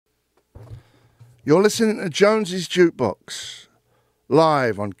You're listening to Jones's Jukebox,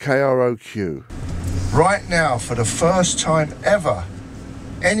 live on KROQ. Right now, for the first time ever,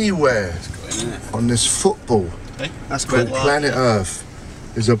 anywhere on this football called Planet Earth,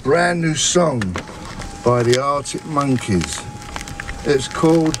 is a brand new song by the Arctic Monkeys. It's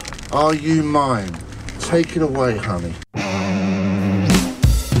called Are You Mine? Take it away, honey.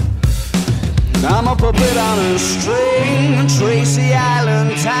 I'm a puppet on a string, Tracy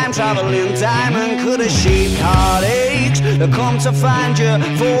Island, time-traveling diamond. Could have shaped heartaches to come to find you,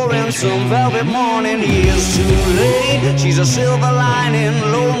 for in some velvet morning, years too late. She's a silver lining,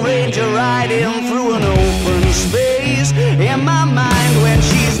 Lone Ranger riding through an open space. In my mind, when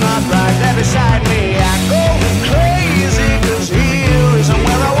she's not right there beside me, I go crazy, 'cause here isn't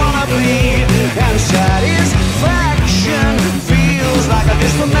where I wanna be. And satisfaction feels like a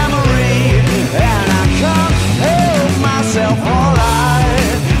distant memory, and I can't help myself. All I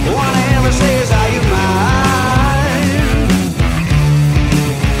wanna ever say is, are you mine?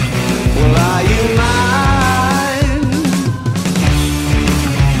 Well, are you mine?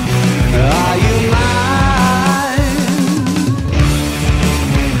 Are you mine?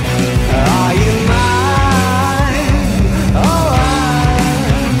 Are you mine? Oh,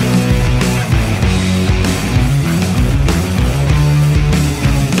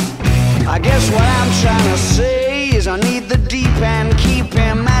 I guess what I'm trying to say is I need the deep end, keep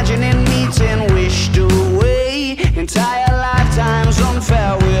imagining meeting wished away. Entire lifetime's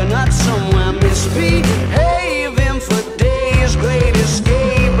unfair, we're not somewhere misbehaving for days. Great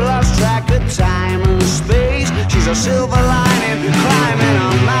escape, lost track of time and space. She's a silver lining, climbing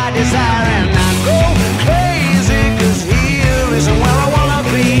on my desire, and I go crazy, 'cause here isn't where I wanna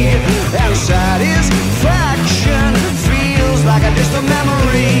be. And satisfaction feels like a distant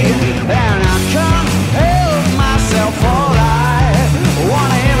memory, and I can't help myself. All I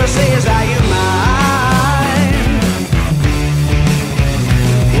wanna ever say is, are you mine?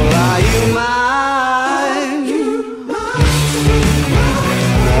 Well, are you mine?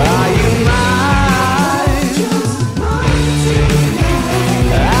 Are you mine?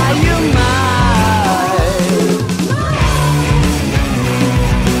 Are you mine?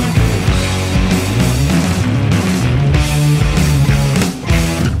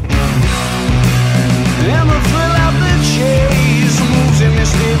 And the thrill of the chase moves in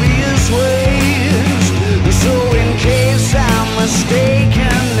mysterious ways. So in case I'm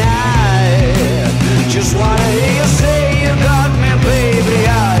mistaken, I just wanna hear you say you got me, baby,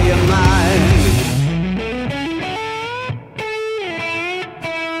 are you mine?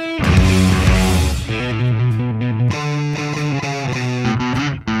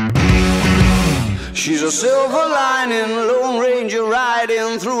 She's a silver lining, Lone Ranger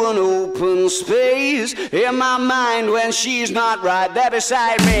riding through an open space. In my mind, when she's not right there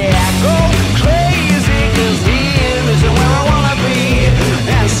beside me, I go crazy, 'cause here isn't where I wanna be.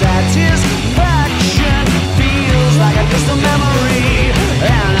 And satisfaction feels like a distant memory,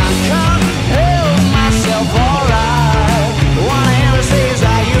 and I can't help myself. All I wanna ever say is,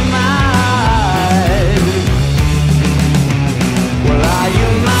 are you mine? Well, are you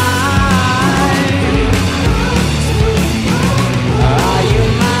mine? Are you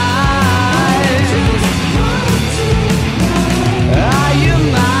mine? Are you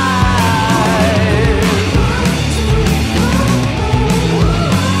mine?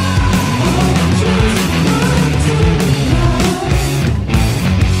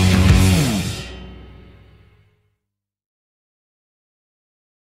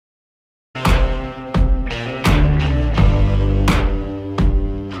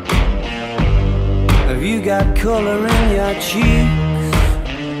 Have you got color in your cheeks?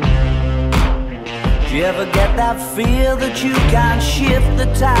 Do you ever get that feel that you can't shift, the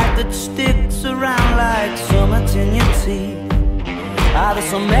tide that sticks around like summits in your teeth? Are there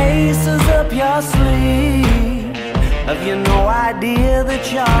some aces up your sleeve? Have you no idea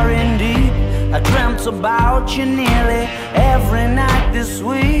that you're in deep? I dreamt about you nearly every night this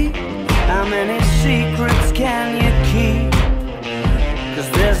week. How many secrets can you keep? 'Cause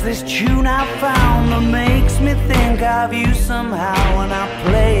there's this tune I found that makes me think of you somehow, and I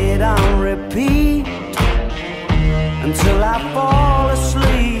play it on repeat until I fall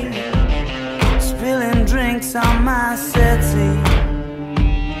asleep, spilling drinks on my settee.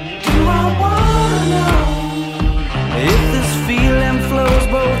 Do I wanna know if this feeling flows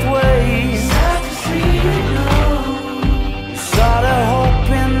both ways? Sad to see you go. Sorta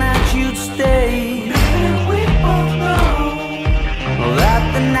hoping that you'd stay. If we both know that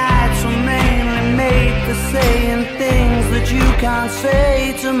the nights were mainly made for saying things that you can't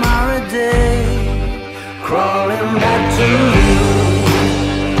say tomorrow day. Crawling back to you,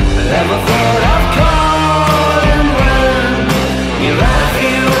 never thought I'd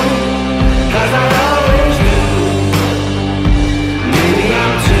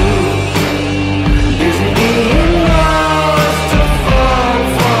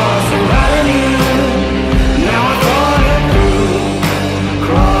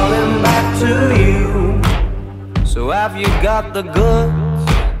got the goods.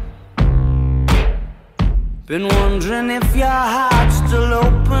 Been wondering if your heart's still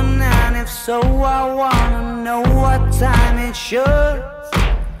open, and if so, I wanna know what time it should.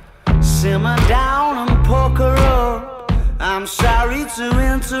 Simmer down and poker up. I'm sorry to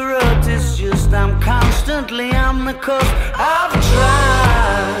interrupt, it's just I'm constantly on the cusp. I've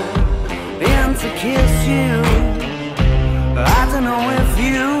tried to kiss you. I don't know if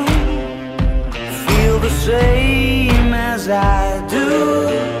you feel the same as I do,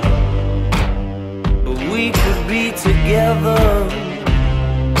 but we could be together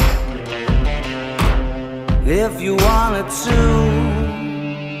if you wanted to.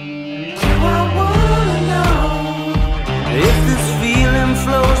 Do I wanna know if this feeling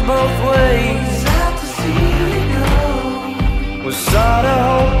flows both ways? Out to see you go. Was sorta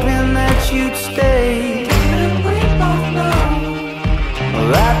hoping that you'd stay. Didn't we both know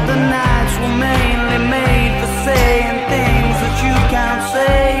that the nights were mainly made for saying things that you can't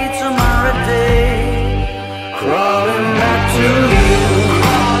say tomorrow day? Crawling back to you.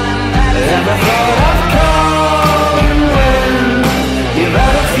 Ever thought of calling when you've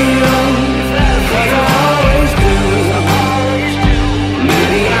had a few? 'Cause I always do.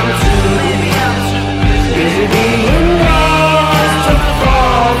 Maybe I'm too busy being lost to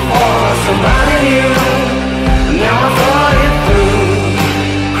fall for somebody new. Now I thought it through.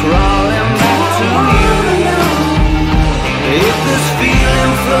 Crawling back to you. If this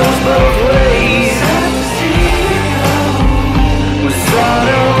feeling flows both ways, was sort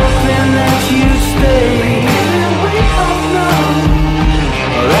of hoping that you'd stay. We both know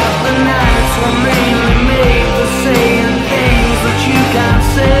that the nights were mainly made for saying things that you can't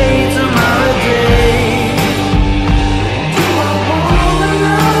say tomorrow day. Do I wanna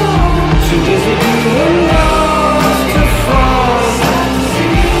know? Too busy being lost to fall.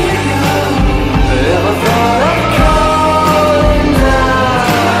 Ever thought of calling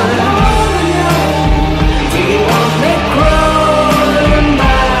down? Do you want me crawling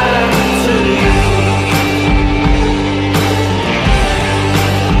back to you?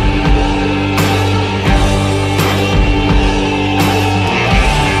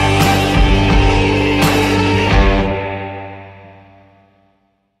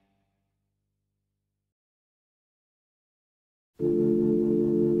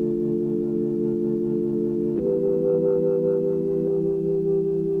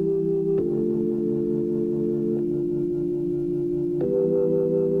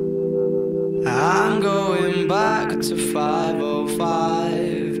 I'm going back to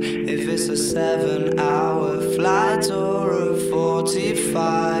 5:05. If it's a 7-hour flight or a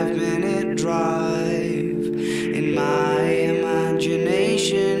 45-minute drive, in my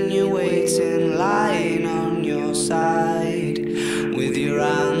imagination you're waiting, lying on your side, with your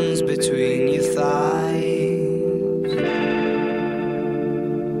hands between your thighs.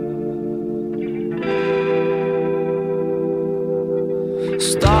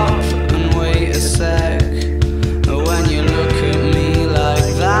 Stop and wait a sec. When you look at me like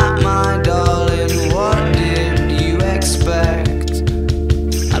that, my darling, what did you expect?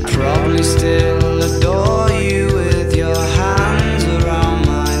 I'd probably still adore you with your hands around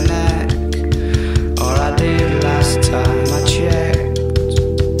my neck, or I did last time I checked.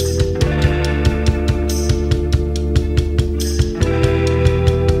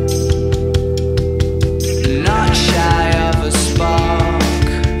 Not shy of a spark,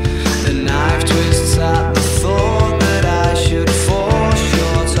 the knife twists out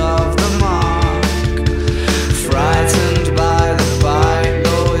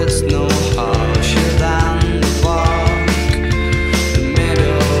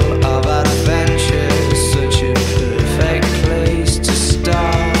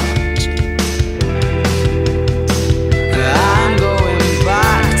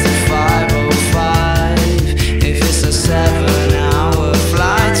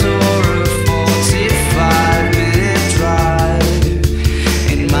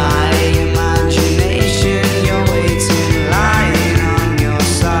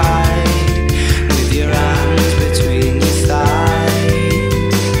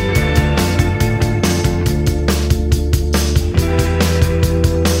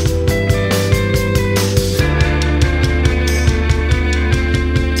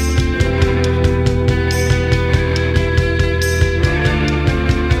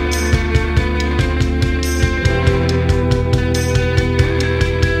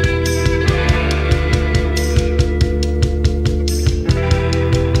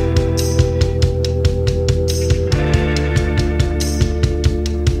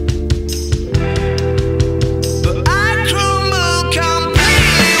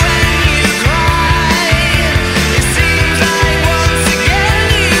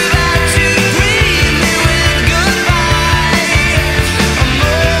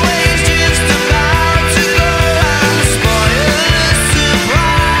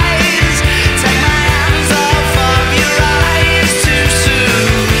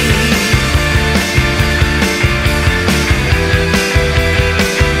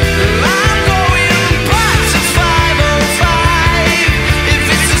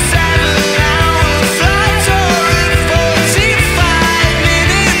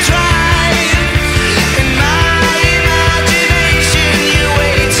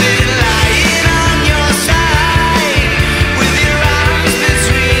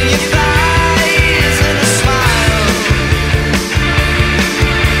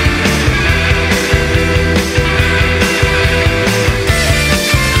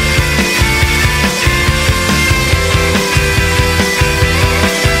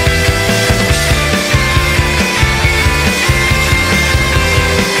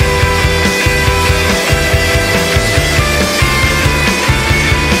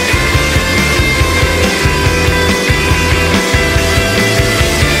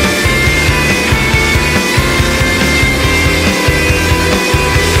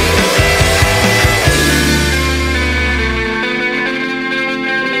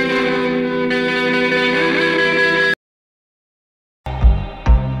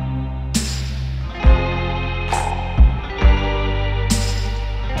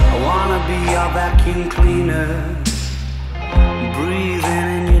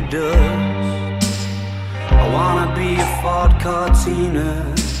Cortina,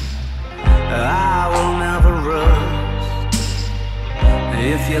 I will never rust.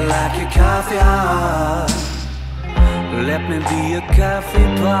 If you like your coffee hot, let me be a coffee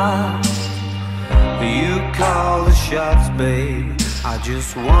pot. You call the shots, babe, I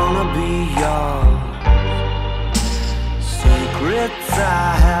just wanna be yours. Secrets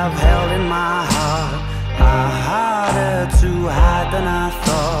I have held in my heart are harder to hide than I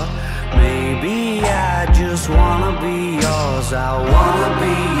thought. Maybe I just wanna be yours. I wanna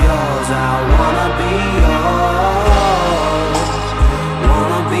be yours. I wanna be yours.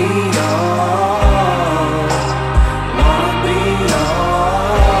 Wanna be yours. Wanna be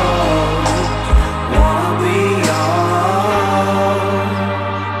yours. Wanna be yours.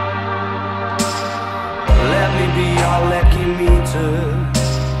 Let me be your lucky meter,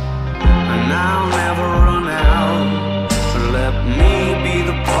 and I'll never run out. Let me be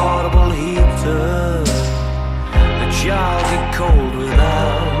the portable heater that y'all get cold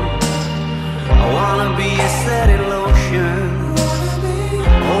without. I wanna be a steady lotion,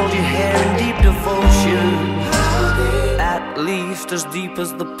 hold your hair in deep devotion, at least as deep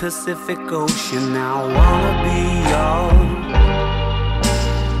as the Pacific Ocean. I wanna be yours.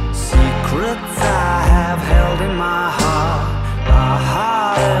 Secrets I have held in my heart are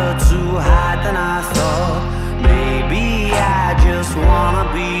harder to hide than I thought. Maybe I just wanna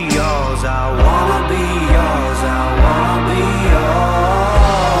be yours. I wanna be yours. I wanna be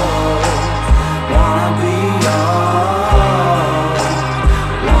yours. Wanna be yours.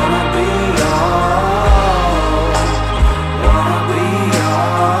 Wanna be yours. Wanna be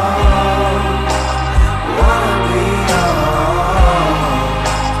yours. Wanna be yours.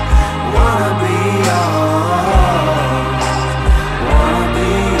 Wanna be yours. Wanna be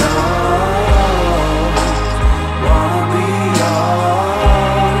yours. Wanna be yours.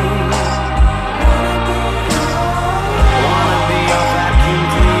 Wanna be your vacuum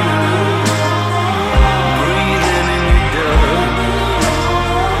cleaner, breathing in your dirt.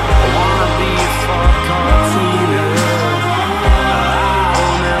 Wanna be your Ford Cortina, I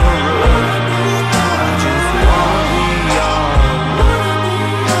will never run. I just wanna be yours.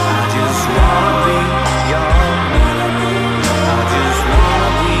 I just wanna be yours. I just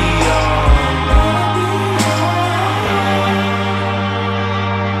wanna be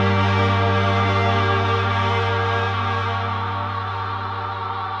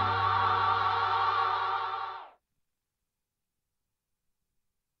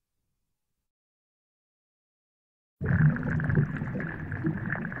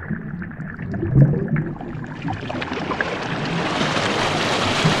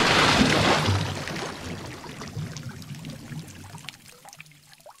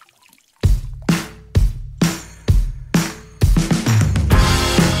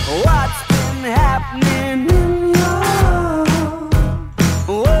what's been happening in your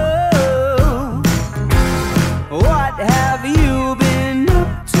world? What have you been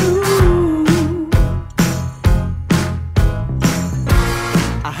up to?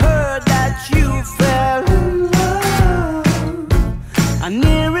 I heard that you've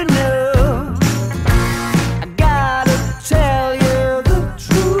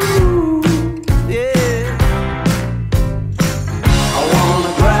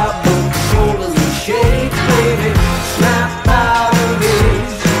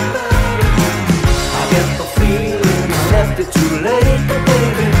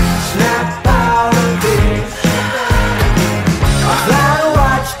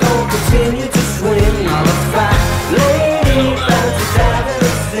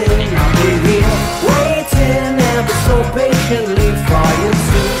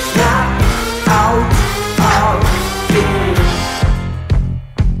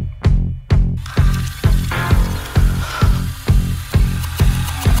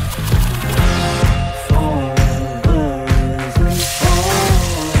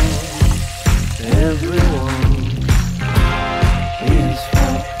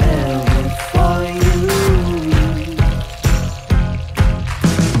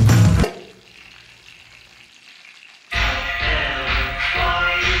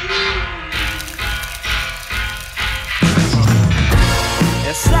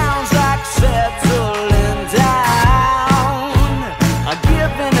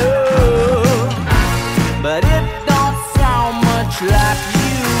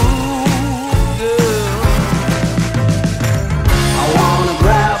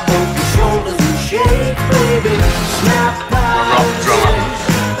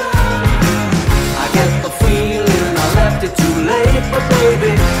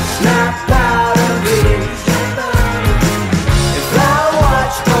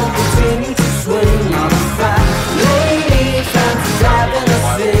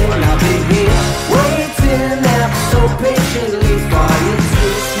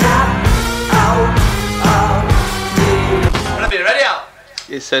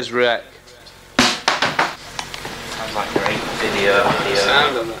It says wreck. Sounds like great video.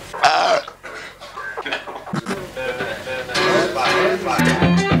 Sound on that.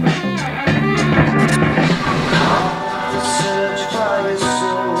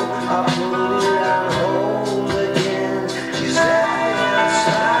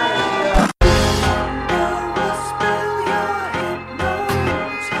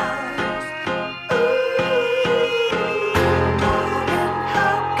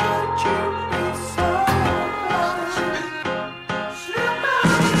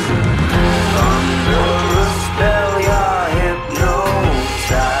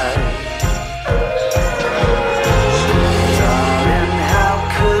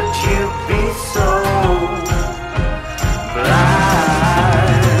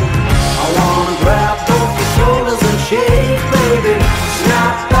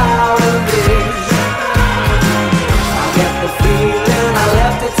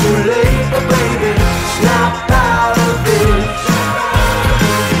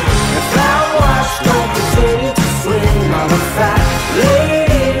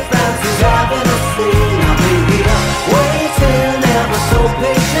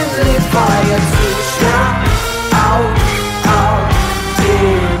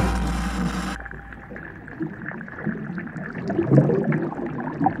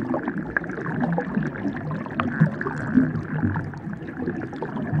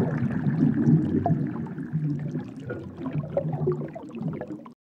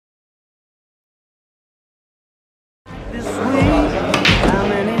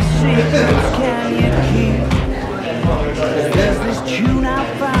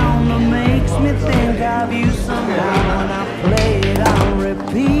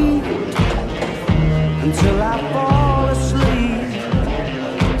 Until I fall asleep,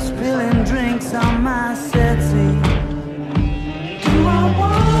 spilling drinks on my settee. Do I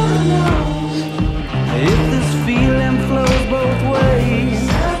wanna know if this feeling flows both ways?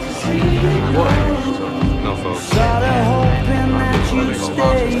 No folks. Sorta hoping that you'd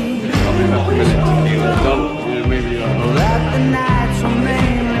stay. That the nights were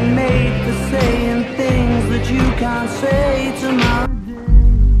mainly made for saying things that you can't say tomorrow.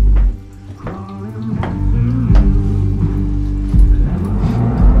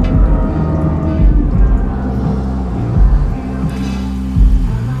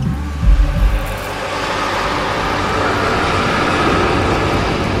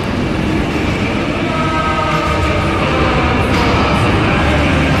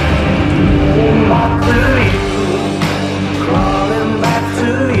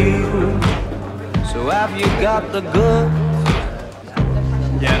 Got the goods.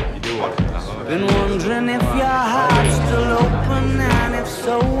 Yeah, you do want it. Been wondering if your heart's still open, and if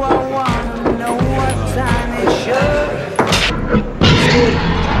so, I wanna know what time it should.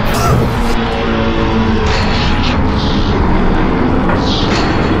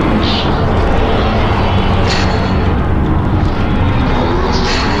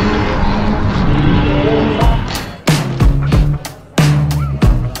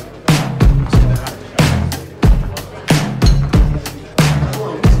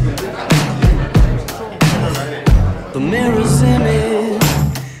 The mirror's image,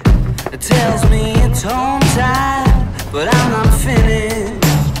 it tells me it's home time, but I'm not finished,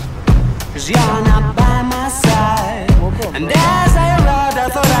 'cause you're not by my side. And as I arrived, I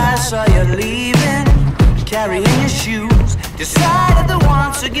thought I saw you leaving, carrying your shoes. Decided that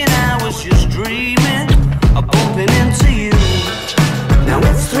once again I was just dreaming of bumping into you. Now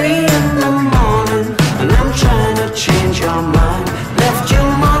it's 3 in the morning, and I'm trying to change your mind. Left you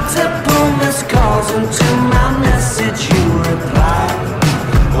multiple missed calls, and to my message you replied.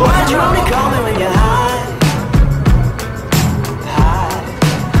 Why'd you only call me when you're high? High.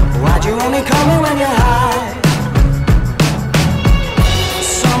 Why'd you only call me when you're high?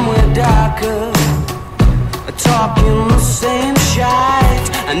 Somewhere darker, talking the same shite.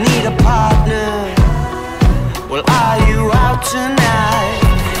 I need a partner. Well, are you out tonight?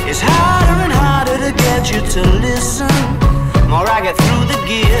 It's harder and harder to get you to listen. More I get through the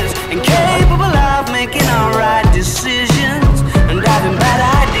gears, incapable of making alright decisions and having bad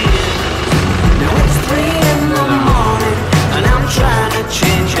ideas. Now it's 3 in the morning, and I'm trying to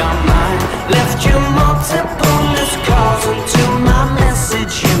change your mind. Left you multiple missed calls, and to my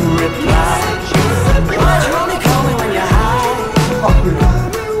message you replied. Why'd you only call me when you're high?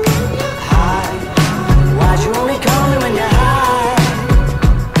 High. Why'd you only call me when you're high?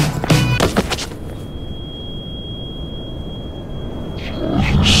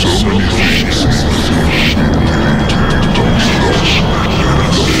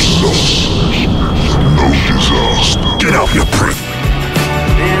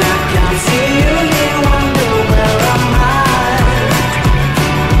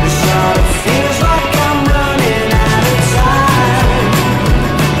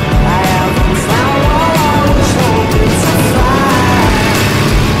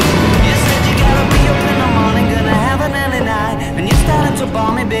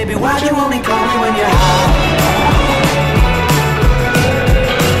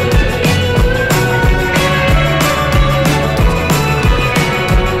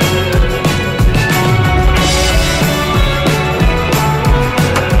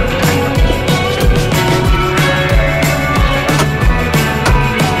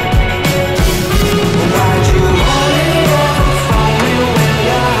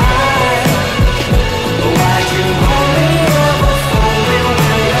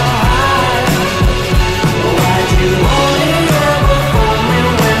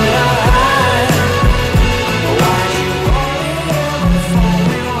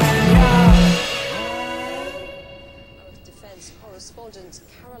 correspondent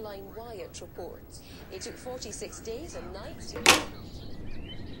Caroline Wyatt reports. It took 46 days and nights.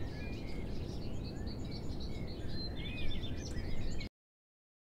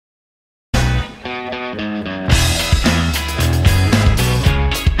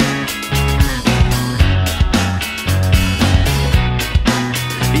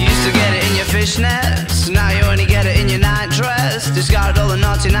 Fishnets, now you only get it in your night dress. Discarded all the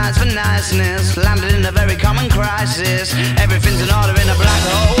naughty nights for niceness. Landed in a very common crisis. Everything's in order in a black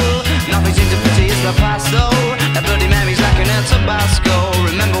hole. Nothing seems to pity is the past though. That Bloody Mary's like an El Tabasco.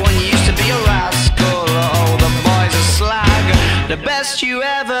 Remember when you used to be a rascal? Oh, the boys are slag. The best you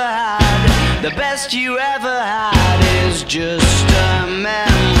ever had, the best you ever had is just a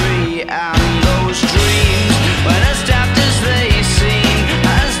memory. And those dreams, when as daft as they seem,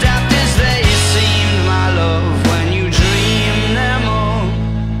 as daft as they seemed, my love, when you dream them all.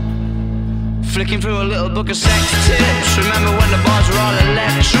 Flicking through a little book of sex tips. Remember when the bars were all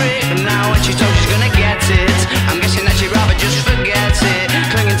electric? And now when she told she's gonna get it, I'm guessing that she'd rather just forget it.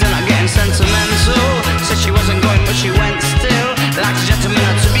 Clinging to not getting sentimental. Said she wasn't going but she went still. Like a gentleman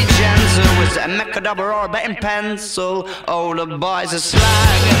had to be gentle. Was it a Mechadabra or a betting pencil? Oh, the boys are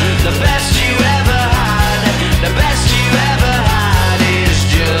slag. The best you ever had, the best you ever had is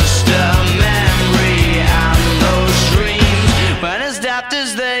just a memory. And those dreams, when as daft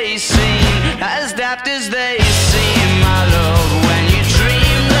as they seem, as daft as they seem, my love, when you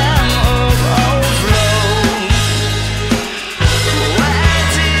dream them overflow. Where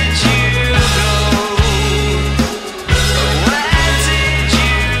did you go? Where did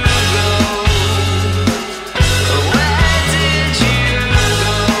you go? Where did you go?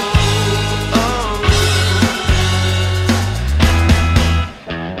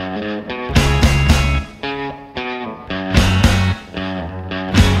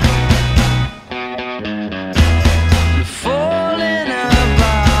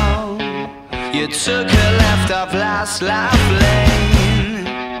 You took a left off last life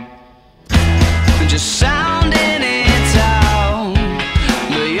lane, just sounding it out,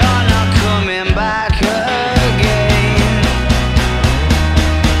 but you're not coming back again.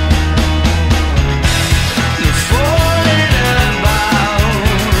 You're falling about.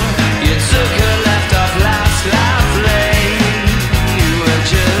 You took a left off last life lane. You were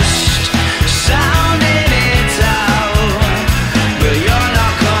just sounding it out, but you're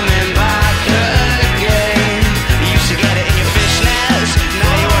not coming back.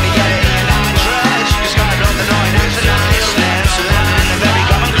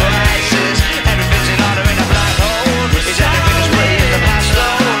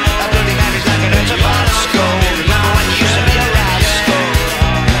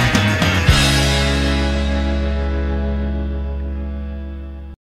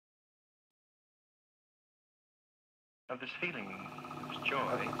 Of this feeling, this joy,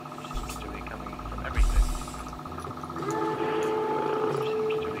 seems to be coming from everything.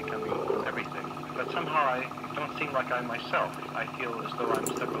 Seems to be coming from everything. But somehow I don't seem like I'm myself. I feel as though I'm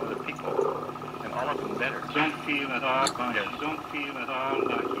stuck with other people, and all of them better. Don't feel at all conscious. Don't feel at all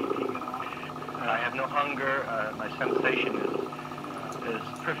like eating at all. I have no hunger. My sensation is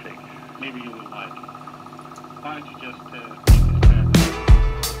perfect. Maybe you would like it. Why don't you just take this tablet?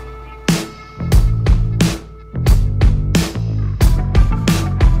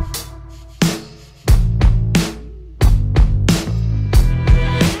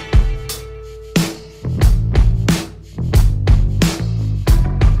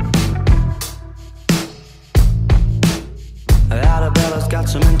 Got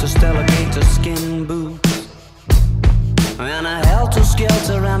some interstellar gator skin boots and a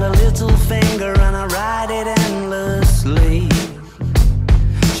helter-skelter around a little finger, and I ride it endlessly.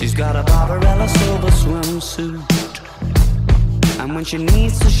 She's got a Barbarella silver swimsuit, and when she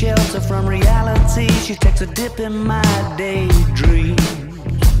needs to shelter from reality, she takes a dip in my daydreams.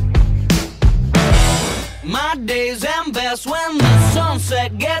 My days end best when the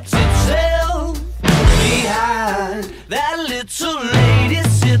sunset gets itself behind that little lady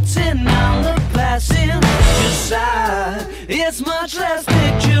sitting on the passenger side. It's much less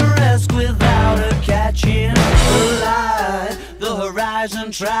picturesque without her catching the light. The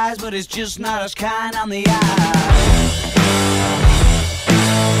horizon tries, but it's just not as kind on the eye.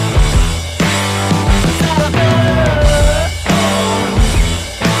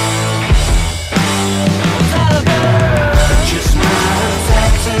 Just not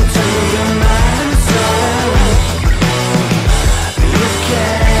attaching to your mind and soul. You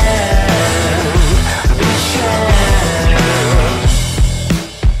can be shared.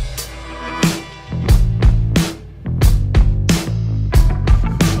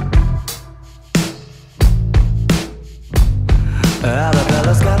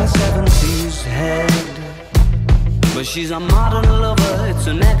 But she's a modern lover, it's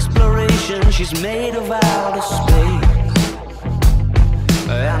an exploration. She's made of outer space,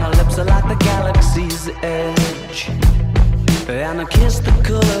 and her lips are like the galaxy's edge, and her kiss the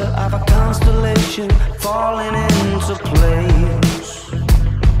color of a constellation falling into place.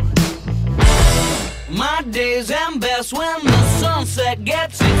 My days end best when the sunset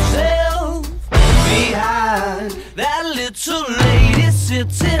gets itself behind that little lady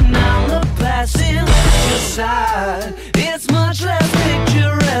sitting on the passenger side. It's much less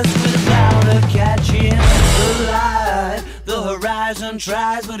picturesque without her catching the light. The horizon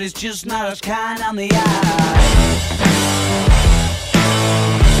tries, but it's just not as kind on the eye.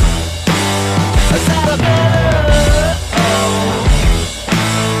 Is that a better?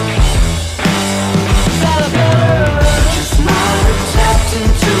 Is that a better? Just not tapped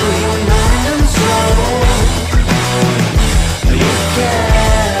into your mind and soul. You can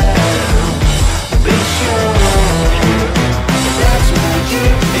be sure that's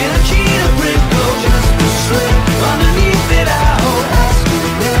magic in a cheetah print coat, just a slip underneath it. I hope that's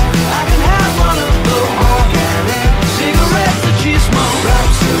good. I can have one of those organic cigarettes that you smoke.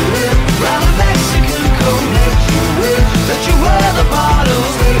 Wraps your lip round a Mexican coat, makes you wish that you were the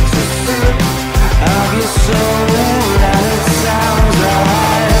bottles. Takes a sip of your soul, and it sounds right.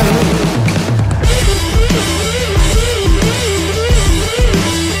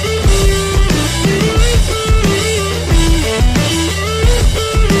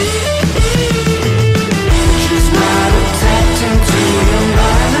 Just not attacked into your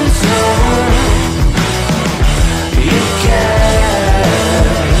mind and soul. You can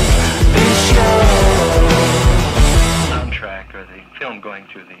be sure. Soundtrack or the film going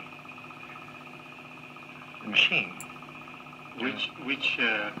to the machine.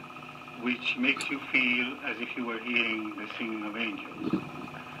 Which makes you feel as if you were hearing the singing of angels.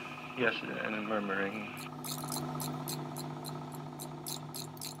 Yes, and a murmuring.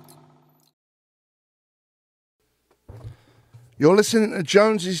 You're listening to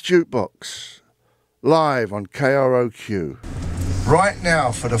Jones's Jukebox, live on KROQ. Right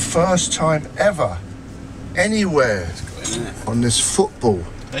now, for the first time ever, anywhere on this football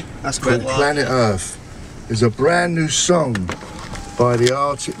called Planet Earth, is a brand new song by the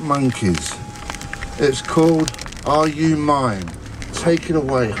Arctic Monkeys. It's called Are You Mine? Take it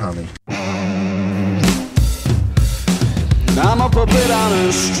away, honey. I'm a puppet on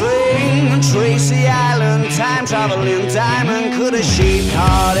a string, Tracy Island, time-traveling diamond could have shaped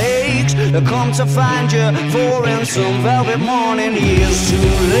heartaches. I come to find you for in some velvet morning, years too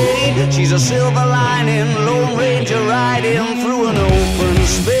late. She's a silver lining, Lone Ranger riding through an open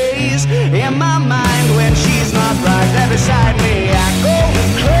space. In my mind when she's not right there beside me, I go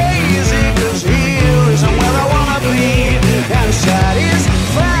crazy, 'cause here isn't where I wanna be. And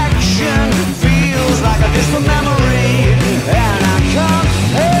satisfaction feels like a distant memory, and I can't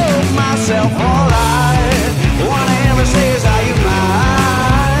help myself. All I wanna ever say is, are you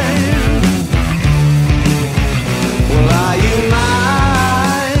mine? Well, are you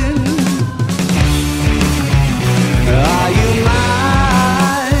mine? Are you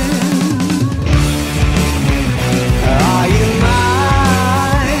mine? Are you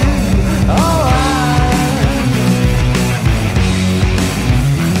mine? Oh,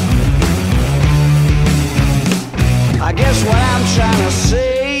 I guess what I'm trying to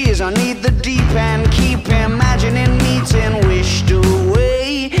say is I need the deep end, keep imagining meeting wished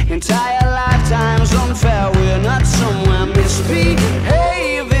away. Entire lifetimes unfair, we're not somewhere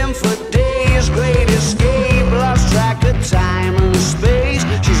misbehaving for days. Great escape, lost track of time and space.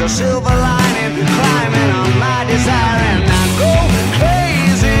 She's a silver lining, climbing on my desire, and I go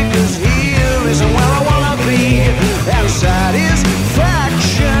crazy, 'cause here isn't where I wanna be. And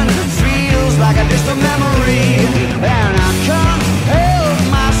satisfaction feels like a distant memory, and I can't help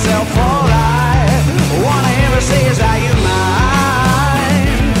myself. All I wanna ever say is, are you mine?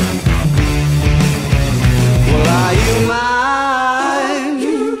 Well, are you mine?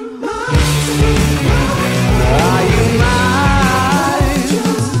 Are you mine?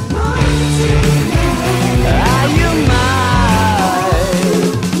 Are you mine?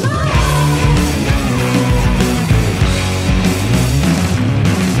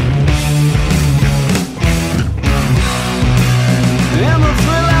 And the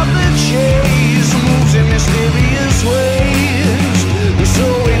thrill of the chase moves in mysterious ways. So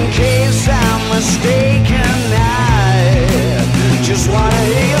in case I'm mistaken, I just wanna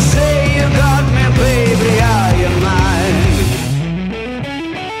hear you say you got me, baby, are you mine?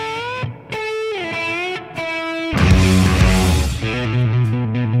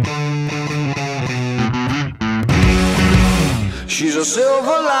 She's a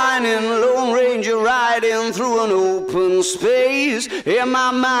silver lining, Lone Ranger riding running through an open space in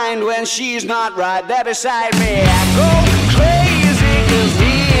my mind when she's not right there beside me. I go crazy 'cause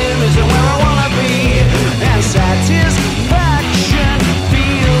here isn't where I wanna be, and satisfaction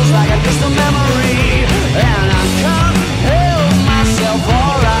feels like a distant memory, and I can't help myself.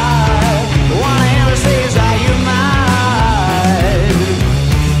 Alright, one hand says, are you mine?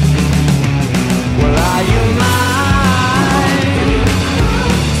 Well, are you mine?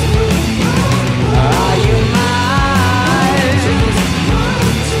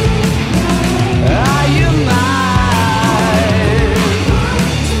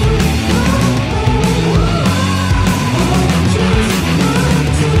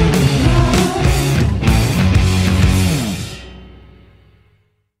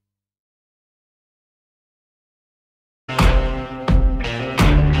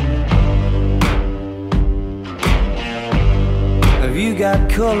 Got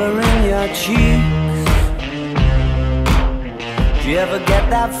color in your cheeks? Do you ever get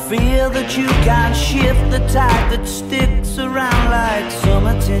that feel that you can't shift, the type that sticks around like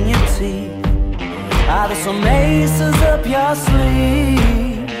summits in your teeth? Are there some aces up your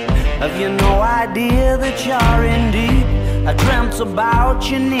sleeve? Have you no idea that you're in deep? I dreamt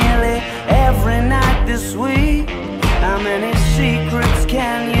about you nearly every night this week. How many secrets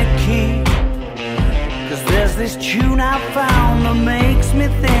can you keep? 'Cause there's this tune I found that makes me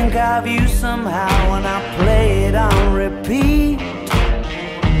think of you somehow, and I play it on repeat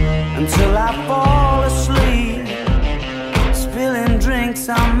until I fall asleep, spilling drinks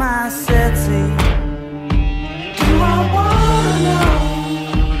on my settee. Do I wanna know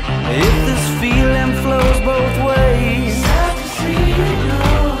if this feeling flows both ways? Sad to see you go.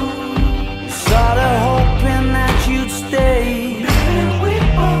 Sorta hoping that you'd stay. Maybe we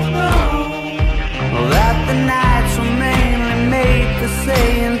both know that the nights were mainly made for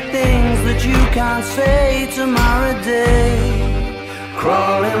saying things that you can't say tomorrow day.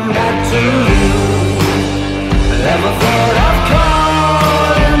 Crawling back to you, never thought of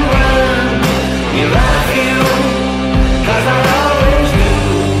calling when you're out of you, 'cause I always do.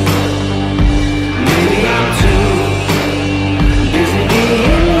 Maybe I'm too busy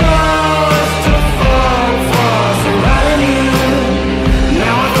being lost to fall for somebody new.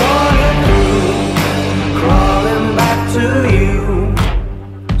 Now I thought it through, crawling back to you.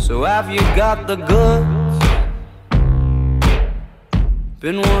 So have you got the goods?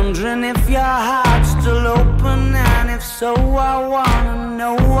 Been wondering if your heart's still open, and if so, I wanna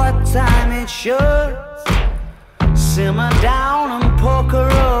know what time it should. Simmer down and poker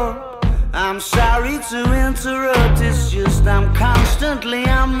up. I'm sorry to interrupt, it's just I'm constantly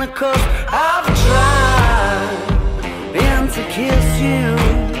on the cusp. I've tried to kiss you.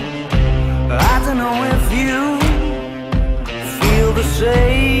 I don't know if you feel the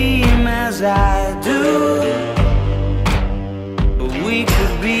same as I do, but we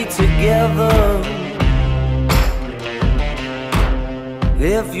could be together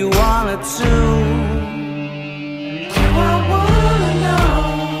if you wanted to. Do I wanna know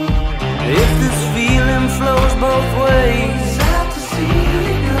if this feeling flows both ways? Sad to see you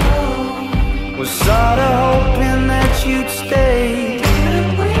go. Was sorta hoping that you'd stay.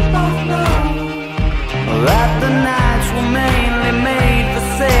 Didn't we both know that the nights were mainly made for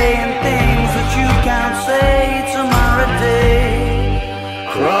saying things that you can't say tomorrow day?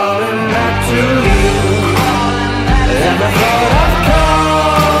 Crawling back to you, never thought of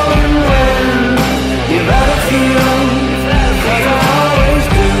calling when you've had a few, 'cause I always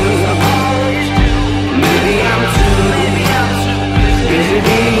do. Maybe I'm too busy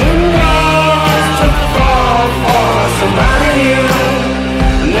being lost to fall for somebody new.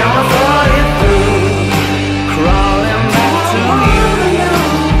 Now I thought it through, crawling back to you.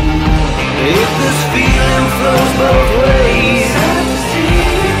 If this feeling flows both ways,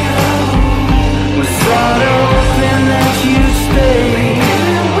 we're sort of hoping that you stay.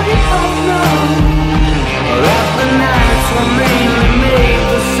 We both know that the nights were mainly made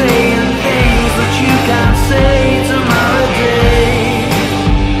for saying things that you can't say tomorrow day.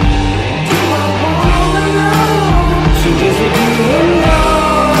 Do I wanna know? Too busy being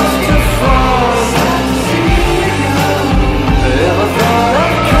lost to fall. Sad to see you go. Ever thought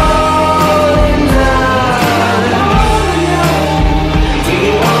of calling down? Do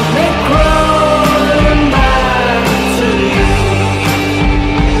you want me crawling back to you?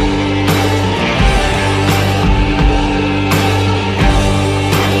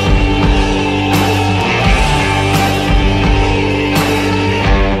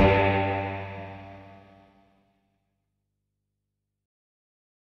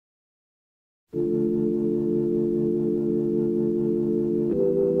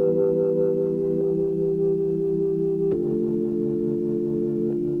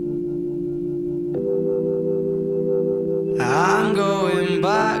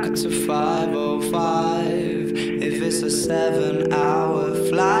 come back to 5:05. If it's a 7-hour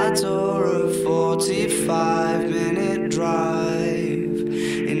flight or a 45-minute drive,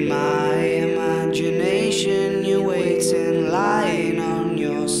 in my imagination you're waiting, lying on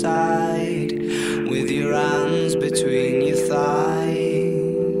your side, with your hands between your thighs.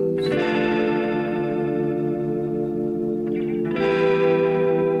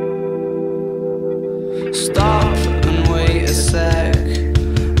 Stop and wait a sec.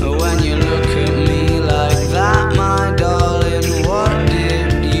 When you look at me like that, my darling, what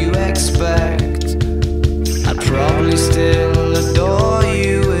did you expect? I'd probably still adore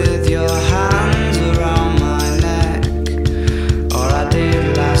you with your hands around my neck, or I did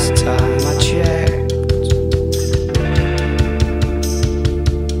last time I checked.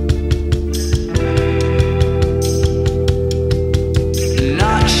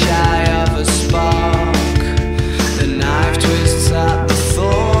 Not shy of a spark, the knife twists at the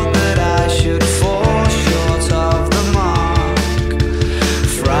thought that I should fall short of the mark.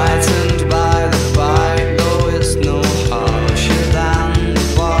 Frightened by the bite, though it's no harsher than the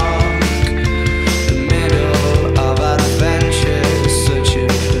bark. The middle of adventure is such a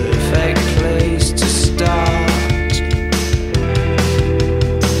perfect place to start.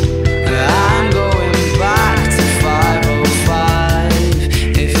 I'm going back to 5:05.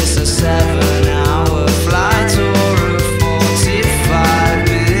 If it's a 7-hour flight or a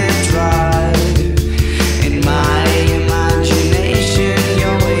 45-minute drive, in my imagination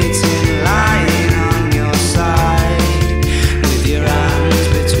you're waiting, lying on your side, with your hands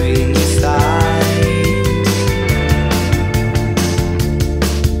between your thighs.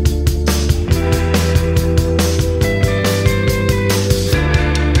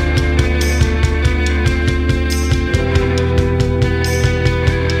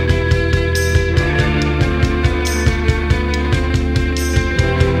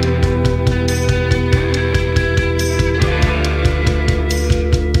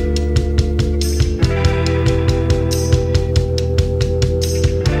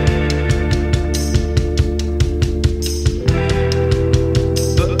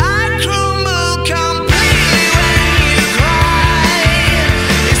 But I crumble completely when you cry.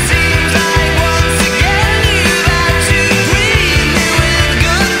 It seems like once again you've had to greet me with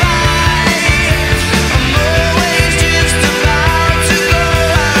goodbye. I'm always just about to go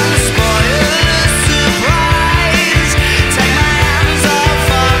and spoil the surprise. Take my hands off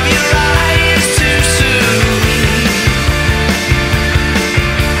of your eyes too soon.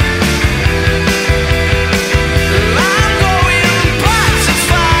 I'm going back to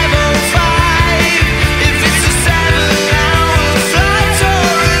 5:05. If it's a 7-hour flight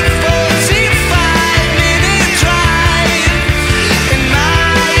or a 45-minute drive, in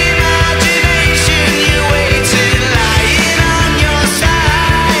my imagination you're waiting, lying on your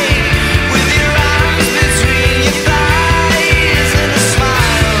side, with your arms between your thighs and a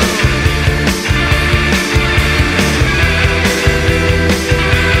smile.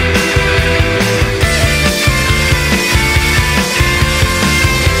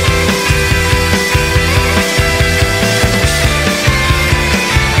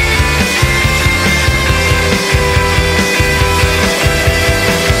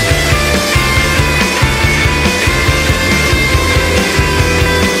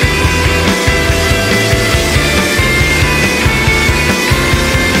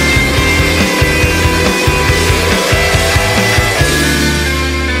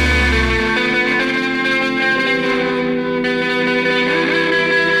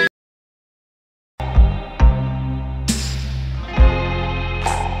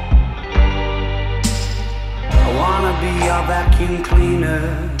 I wanna be your vacuum cleaner,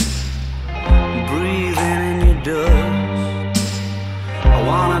 breathing in your dust. I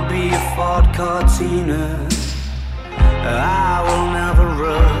wanna be a Ford Cortina, I will never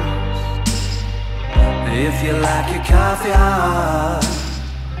rust. If you like your coffee hot,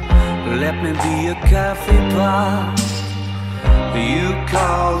 let me be a coffee pot. You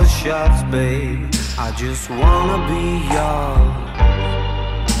call the shots, babe, I just wanna be yours.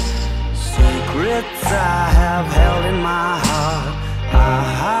 Secrets I have held in my heart are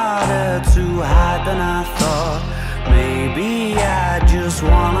harder to hide than I thought. Maybe I just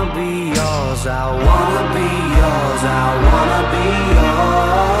wanna be yours. I wanna be yours. I wanna be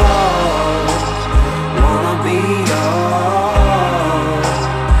yours. Wanna be yours.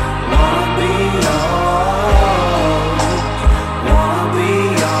 Wanna be yours. Wanna be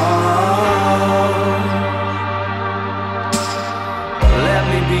yours. Let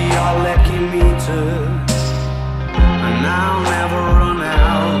me be your lucky meter, and I'll never run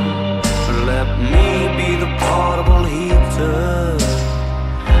out. Let me be the portable heater.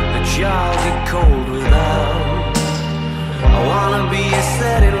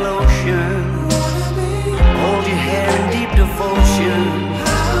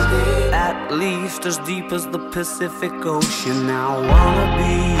 least as deep as the Pacific Ocean. I wanna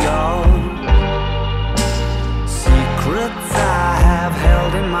be yours. Secrets I have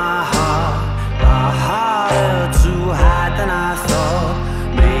held in my heart are harder to hide than I thought.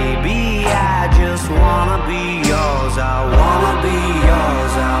 Maybe I just wanna be yours. I wanna be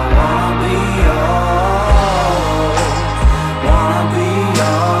yours. I wanna be yours. Wanna be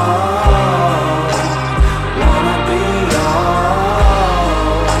yours. Wanna be yours.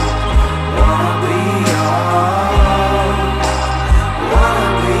 Wanna be yours. Wanna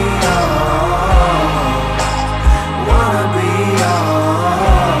be yours. Wanna be yours.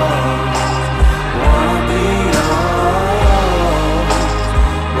 Wanna be yours.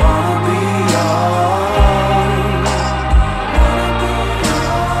 Wanna be yours.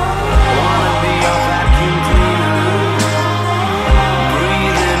 Wanna be your vacuum cleaner,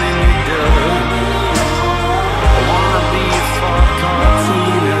 breathing in your dirt. Wanna be your far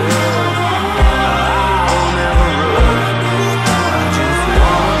cartooner, I'll never run. I just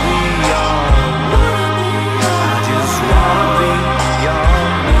wanna be yours. I just wanna be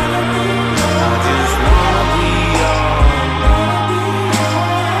yours. I just wanna be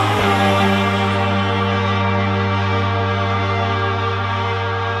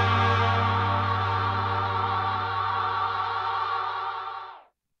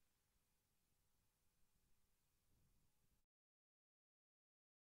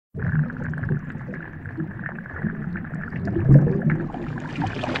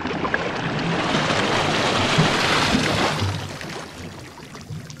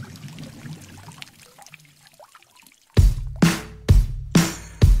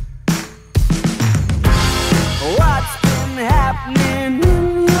what's been happening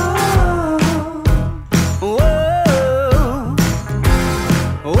in your world?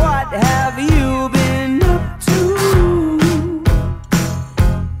 What have you been up to?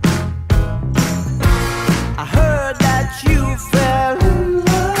 I heard that you fell in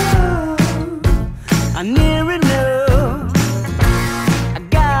love. Near enough. I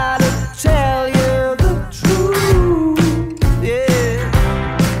gotta tell you the truth. Yeah.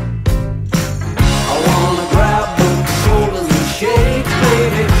 I wanna grab both shoulders and shake,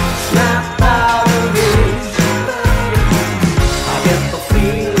 baby, snap out of it. I get the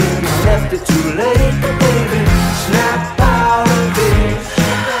feeling I left it too late, but baby, snap out of it.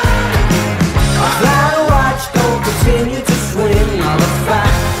 My flat watch don't continue to swing. All the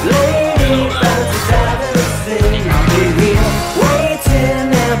fat lady fancies having a sing. I'll be here waiting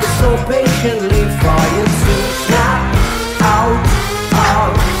ever so patiently for you to snap out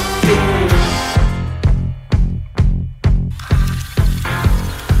of it.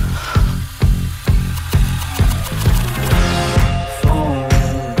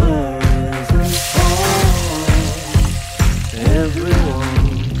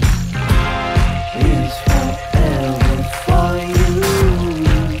 Everyone is forever for you.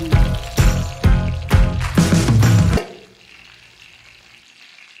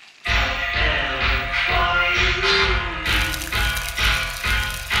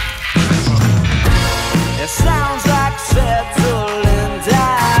 It sounds like settling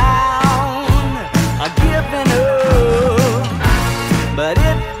down, giving up, but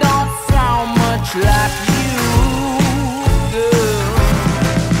it don't sound much like you, girl.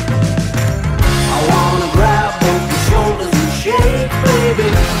 I wanna grab both your shoulders and shake, baby,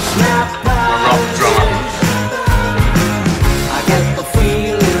 snap out of it. I get the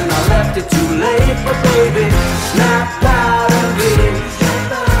feeling I left it too late, but baby, snap out of it.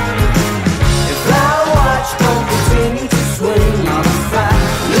 If that watch don't continue to swing, all the fat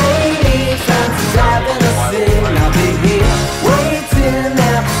lady fancies having a sing. I'll be here waiting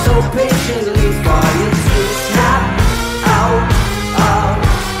ever so patiently for you to snap out of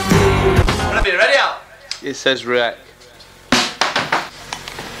it. Ready out? It says wreck.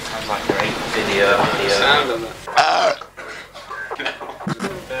 Sounds like a great video. Sound on that.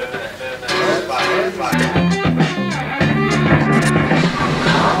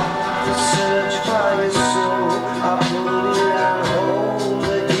 Search for your soul, I put it on hold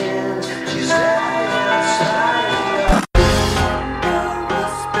again. She's there inside your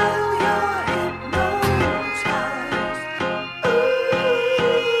whisper, you're hypnotized.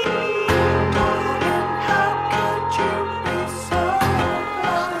 How could you be so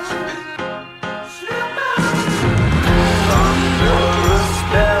blind? Slip out.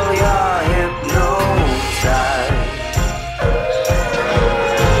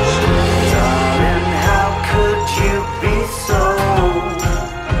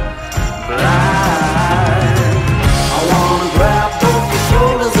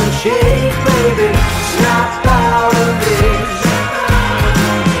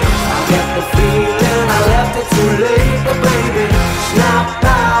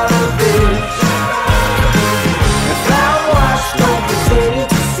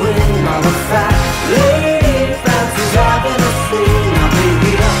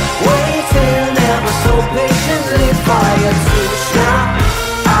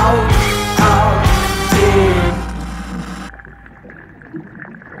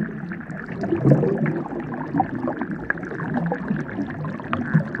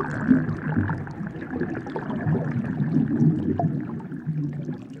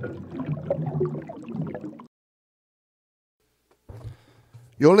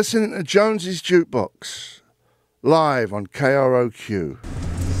 You're listening to Jones's Jukebox, live on KROQ.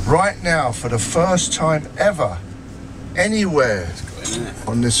 Right now, for the first time ever, anywhere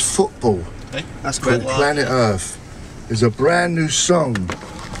on this football called Planet Earth, is a brand new song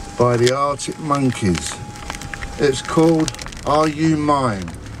by the Arctic Monkeys. It's called Are You Mine?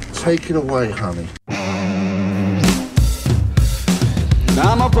 Take it away, honey.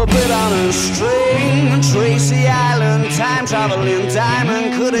 I'm a puppet on a string, Tracy Island, time-traveling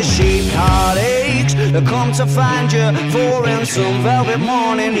diamond could have shaped heartaches. I come to find you for in some velvet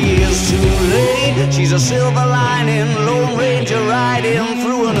morning, years too late. She's a silver lining, Lone Ranger riding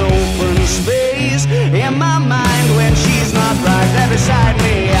through an open space. In my mind when she's not right there beside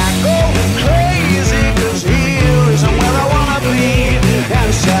me, I go crazy, cause here isn't where I wanna be.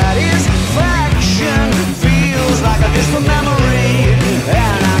 And satisfaction feels like a distant memory,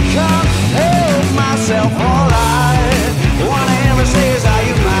 and I can't help myself. All I wanna ever say is, are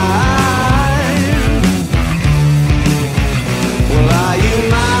you mine? Well, are you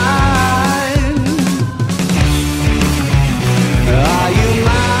mine? Are you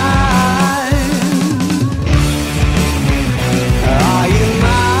mine? Are you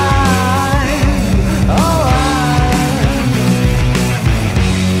mine? Oh,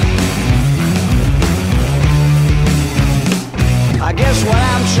 I guess what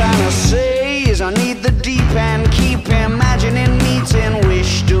I'm trying to say is I need the deep end, keep imagining meeting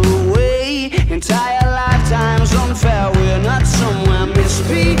wished away. Entire lifetimes unfair, we're not somewhere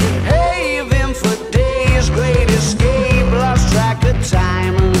misbehaving for days. Great escape, lost track of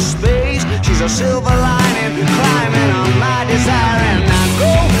time and space. She's a silver lining, climbing on my desire, and I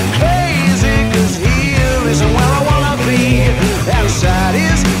go crazy, cause here isn't where I wanna be. And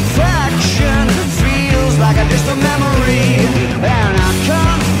satisfaction feels like a distant memory, and I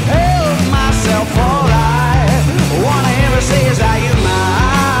can't help myself. All I wanna ever say is, are you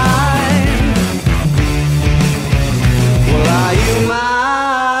mine? Well, are you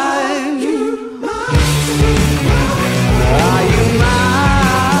mine? Are you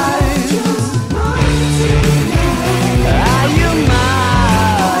mine? Are you mine?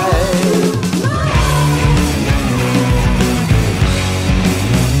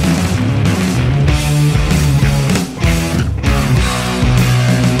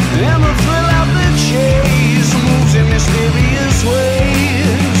 And the thrill of the chase moves in mysterious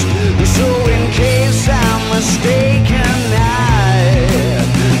ways. So in case I'm mistaken, I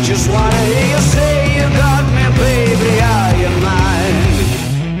just wanna hear you say you got me, baby, are you mine?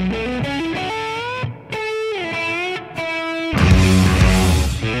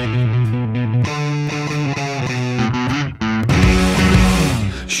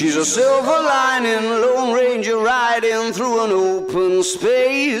 She's a silver lining, Lone Ranger riding through an open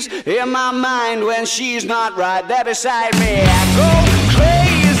space. In my mind when she's not right there beside me, I go